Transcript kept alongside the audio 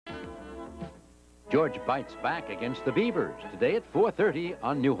George bites back against the Beavers today at 4:30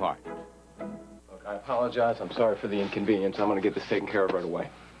 on Newhart. Look, I apologize. I'm sorry for the inconvenience. I'm going to get this taken care of right away.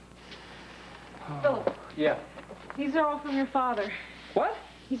 Phillip. Yeah. These are all from your father. What?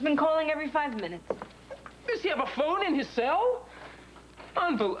 He's been calling every 5 minutes. Does he have a phone in his cell?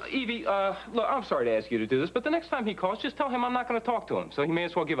 Evie, look, I'm sorry to ask you to do this, but the next time he calls, just tell him I'm not going to talk to him, so he may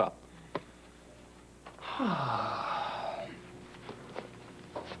as well give up.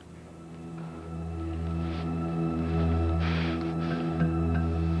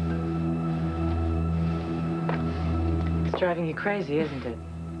 It's driving you crazy, isn't it?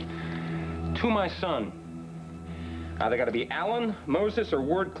 To my son. Either got to be Alan, Moses, or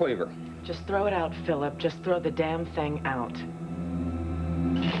Ward Cleaver. Just throw it out, Phillip. Just throw the damn thing out.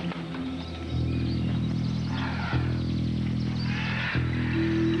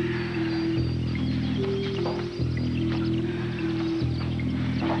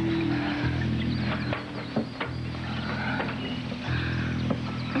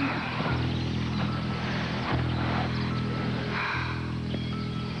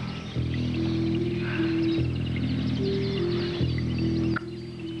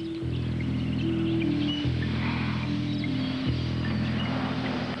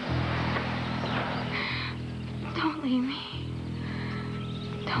 Don't leave me.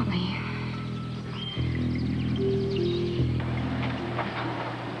 Don't leave.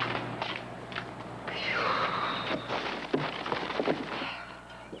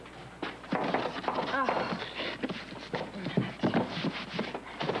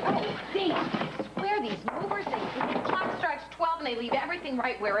 Steve, I swear these movers, the clock strikes 12 and they leave everything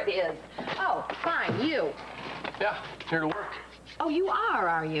right where it is. Oh, fine, you. Yeah, here to work. Oh, you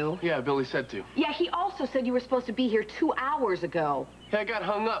are you? Yeah, Billy said to. Yeah, he also said you were supposed to be here 2 hours ago. Yeah, I got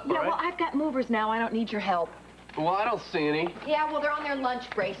hung up, Yeah, all right? well, I've got movers now. I don't need your help. Well, I don't see any. Yeah, well, they're on their lunch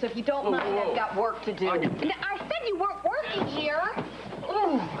break, so if you don't mind, I've got work to do. I said you weren't working here.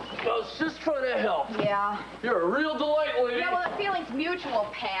 I was just trying to help. Yeah. You're a real delight, lady. Yeah, well, the feeling's mutual,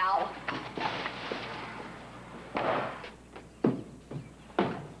 pal.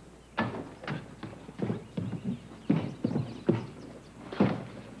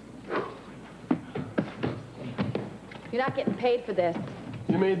 You're not getting paid for this.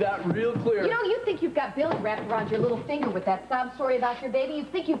 You made that real clear. You know, you think you've got Billy wrapped around your little finger with that sob story about your baby. You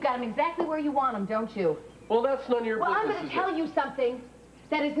think you've got him exactly where you want him, don't you? Well, that's none of your business. Well, I'm going to tell you something.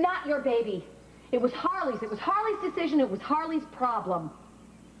 That is not your baby. It was Harley's. It was Harley's decision. It was Harley's problem.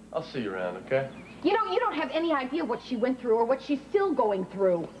 I'll see you around, okay? You know, you don't have any idea what she went through or what she's still going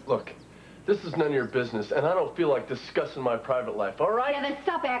through. Look, this is none of your business, and I don't feel like discussing my private life, all right? Yeah, then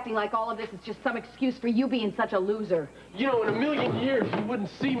stop acting like all of this is just some excuse for you being such a loser. You know, in a million years, you wouldn't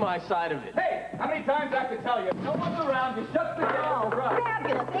see my side of it. Hey, how many times I have to tell you? No one's around. You shut the door. Oh,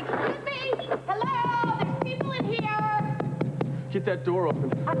 fabulous. Excuse me. Hello? There's people in here. Get that door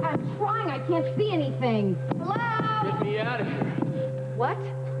open. I'm trying. I can't see anything. Hello? Get me out of here. What?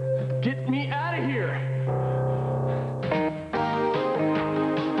 Get me out of here.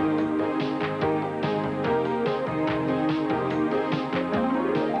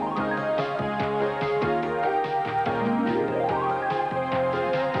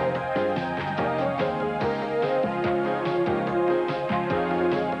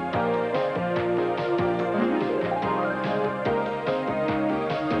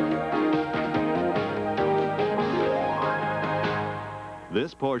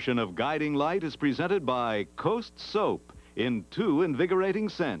 This portion of Guiding Light is presented by Coast Soap in 2 invigorating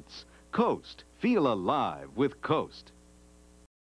scents. Coast, feel alive with Coast.